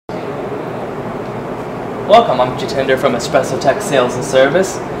Welcome, I'm Jatinder from Espressotec Sales and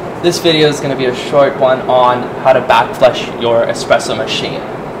Service. This video is going to be a short one on how to back flush your espresso machine.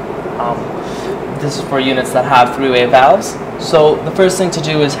 This is for units that have three-way valves. So the first thing to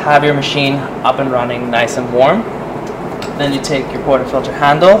do is have your machine up and running nice and warm. Then you take your portafilter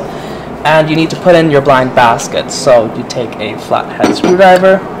handle and you need to put in your blind basket. So you take a flathead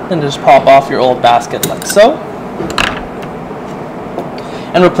screwdriver and just pop off your old basket like so,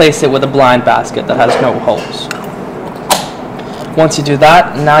 and replace it with a blind basket that has no holes. Once you do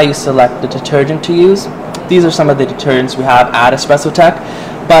that, now you select the detergent to use. These are some of the detergents we have at Espressotec,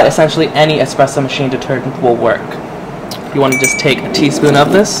 but essentially any espresso machine detergent will work. You want to just take a teaspoon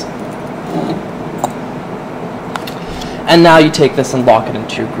of this, and now you take this and lock it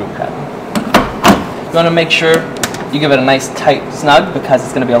into your group head. You want to make sure you give it a nice tight snug because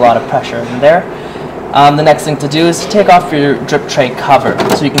it's going to be a lot of pressure in there. The next thing to do is to take off your drip tray cover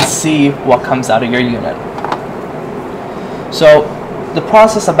so you can see what comes out of your unit. So the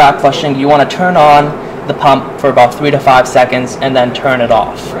process of back flushing, you want to turn on the pump for about 3 to 5 seconds and then turn it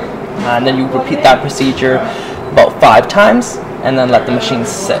off. And then you repeat that procedure about 5 times and then let the machine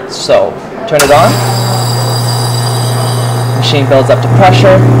sit. So turn it on, machine builds up to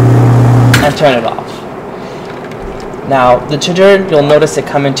pressure, and turn it off. Now the detergent, you'll notice it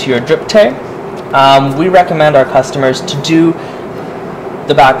come into your drip tray. We recommend our customers to do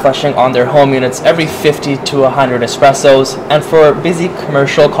the back flushing on their home units every 50 to 100 espressos, and for busy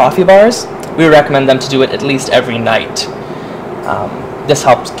commercial coffee bars, we recommend them to do it at least every night. This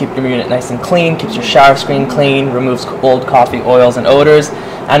helps keep your unit nice and clean, keeps your shower screen clean, removes old coffee oils and odors,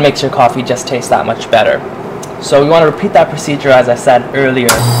 and makes your coffee just taste that much better. So we want to repeat that procedure as I said earlier.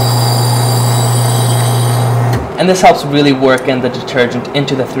 And this helps really work in the detergent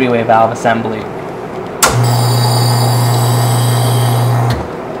into the three-way valve assembly.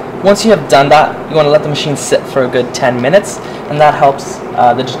 Once you have done that, you want to let the machine sit for a good 10 minutes, and that helps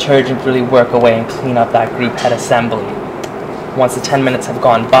the detergent really work away and clean up that group head assembly. Once the 10 minutes have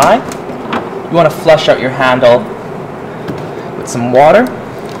gone by, you want to flush out your handle with some water,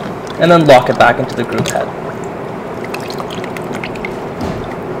 and then lock it back into the group head.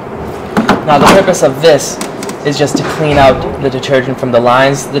 Now the purpose of this is just to clean out the detergent from the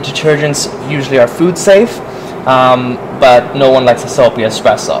lines. The detergents usually are food safe, but no one likes a soapy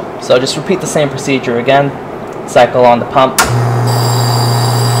espresso. So just repeat the same procedure again, cycle on the pump,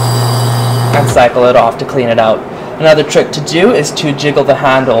 and cycle it off to clean it out. Another trick to do is to jiggle the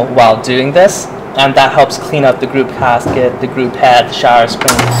handle while doing this, and that helps clean up the group gasket, the group head, the shower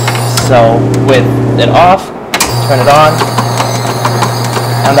screen. So with it off, turn it on,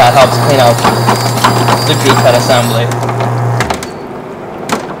 and that helps clean out the group head assembly.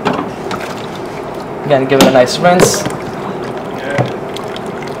 Again, give it a nice rinse,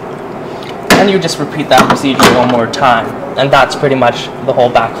 and you just repeat that procedure one more time, and that's pretty much the whole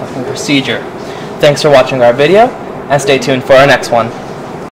back flushing procedure. Thanks for watching our video, and stay tuned for our next one.